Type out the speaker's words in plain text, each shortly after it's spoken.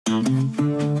Trains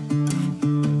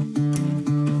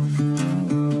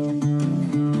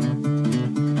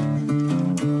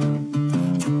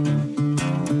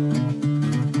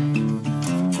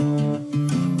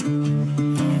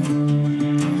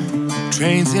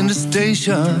in the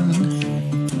station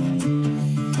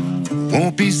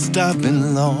won't be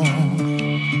stopping long.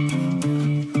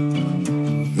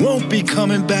 Won't be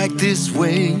coming back this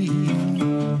way,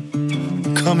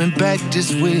 coming back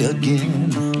this way again.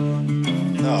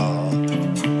 No,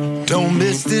 don't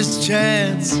miss this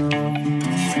chance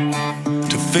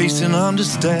to face and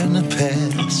understand the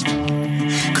past.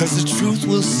 'Cause the truth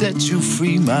will set you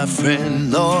free, my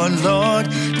friend. Lord, Lord,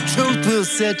 the truth will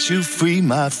set you free,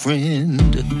 my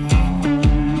friend.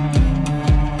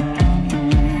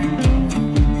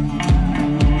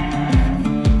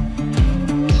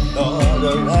 Lord,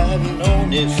 arriving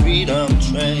on the freedom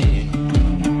train.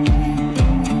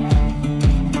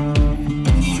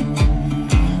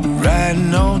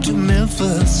 Riding on to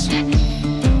Memphis,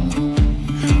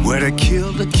 where they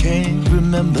killed the king,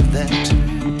 remember that.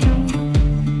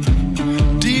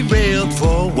 Derailed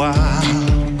for a while,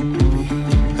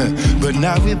 but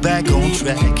now we're back on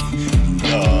track.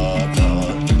 Lord,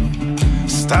 Lord.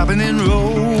 Stopping in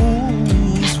Rosewood,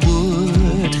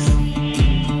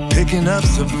 picking up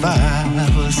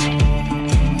survivors.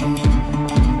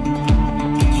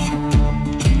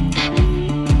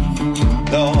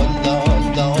 Lord,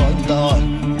 Lord, Lord, Lord.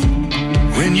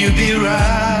 When you be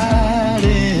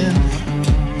riding,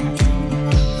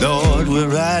 Lord, we're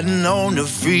riding on the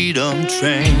freedom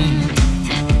train.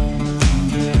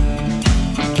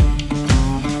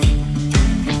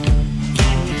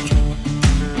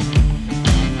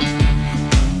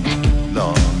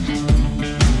 Lord.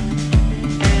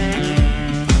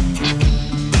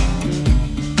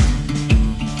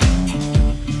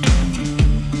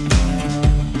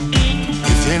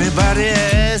 If anybody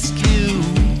asks you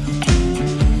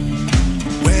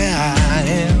where I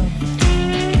am,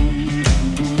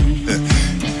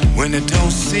 when they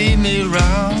don't see me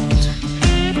round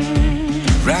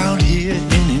here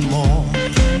anymore,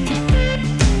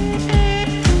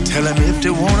 tell them if they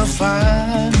wanna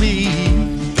find me,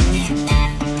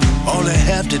 all they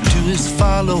have to do is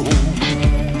follow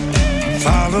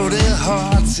their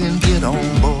hearts and get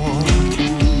on board.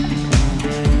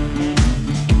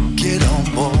 Get on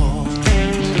board.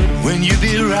 When you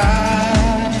be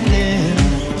riding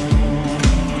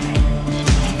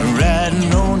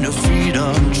on the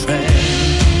freedom train.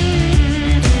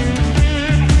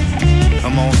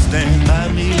 Come on, stand by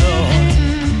me, Lord.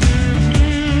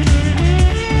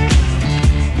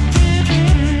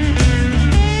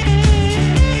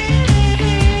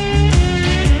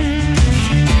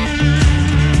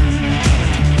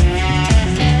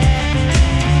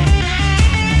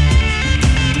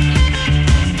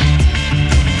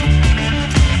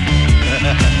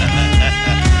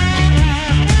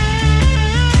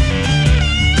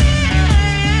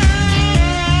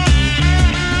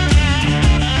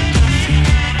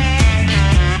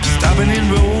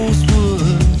 In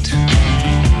Rosewood,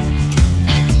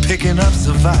 picking up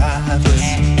survivors.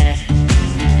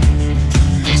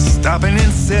 Stopping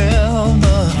in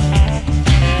Selma,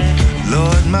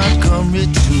 Lord, Montgomery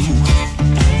too.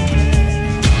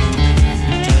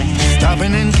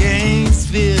 Stopping in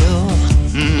Gainesville,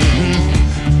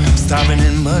 stopping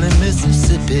in Money,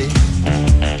 Mississippi.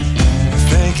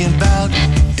 Thinking about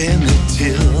Emmett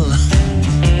Till.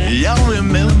 Y'all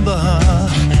remember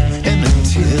Emmett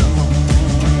Till?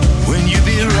 When you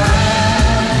be riding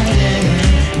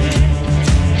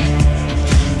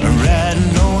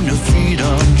on the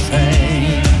freedom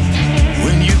train.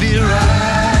 When you be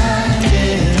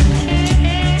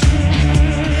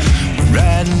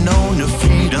riding on the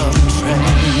freedom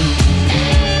train.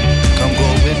 Come go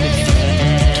with me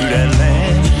to that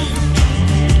land.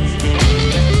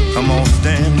 Come on,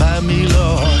 stand by me,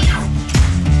 Lord.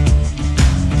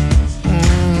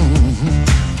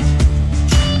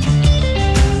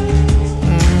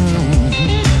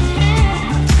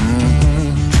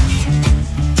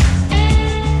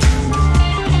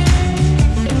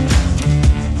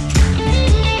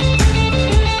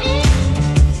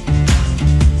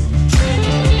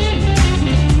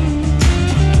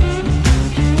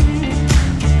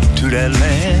 That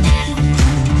land.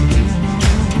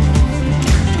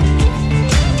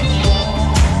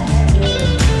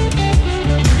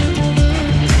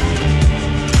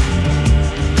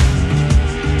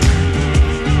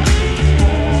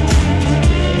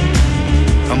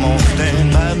 Come on,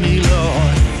 stand by me,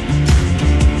 Lord.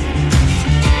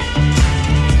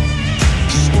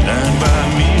 Stand by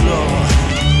me, Lord.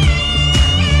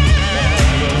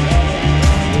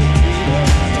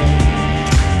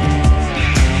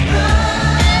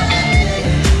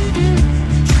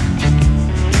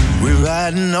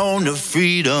 riding on the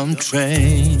freedom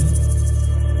train.